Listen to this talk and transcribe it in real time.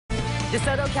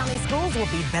DeSoto County Schools will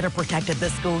be better protected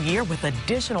this school year with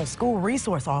additional school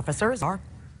resource officers, or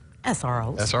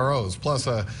SROs. SROs, plus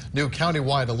a new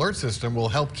countywide alert system will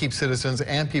help keep citizens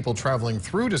and people traveling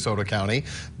through DeSoto County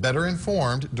better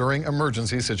informed during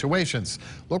emergency situations.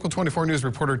 Local 24 News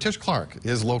reporter Tish Clark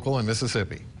is local in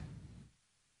Mississippi.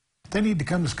 They need to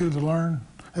come to school to learn.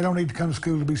 They don't need to come to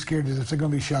school to be scared as if they're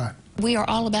going to be shot. We are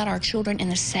all about our children and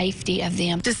the safety of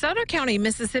them. DeSoto County,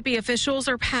 Mississippi officials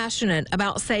are passionate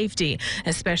about safety,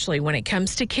 especially when it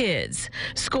comes to kids.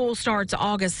 School starts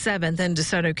August 7th in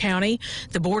DeSoto County.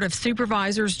 The Board of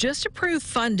Supervisors just approved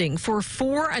funding for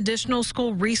 4 additional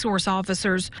school resource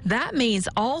officers. That means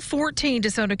all 14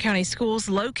 DeSoto County schools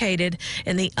located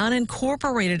in the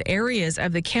unincorporated areas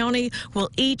of the county will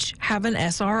each have an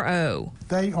SRO.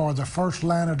 They are the first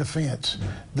line of defense.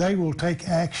 They will take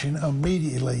action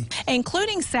immediately.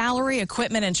 Including salary,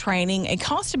 equipment, and training, it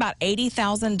costs about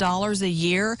 $80,000 a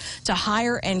year to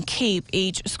hire and keep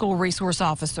each school resource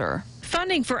officer.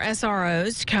 Funding for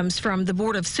SROs comes from the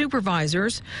Board of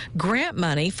Supervisors, grant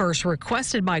money first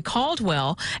requested by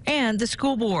Caldwell and the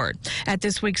school board. At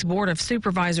this week's Board of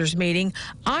Supervisors meeting,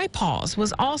 IPAWS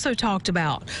was also talked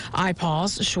about.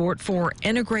 IPAWS, short for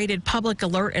Integrated Public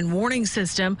Alert and Warning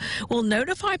System, will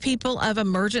notify people of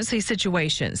emergency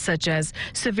situations such as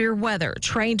severe weather,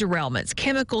 train derailments,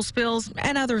 chemical spills,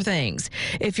 and other things.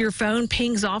 If your phone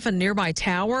pings off a nearby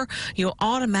tower, you'll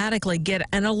automatically get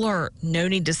an alert. No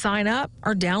need to sign up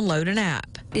or download an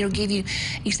app. It'll give you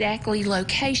exactly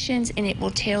locations, and it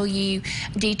will tell you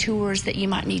detours that you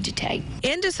might need to take.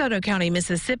 In DeSoto County,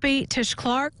 Mississippi, Tish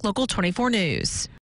Clark, Local 24 News.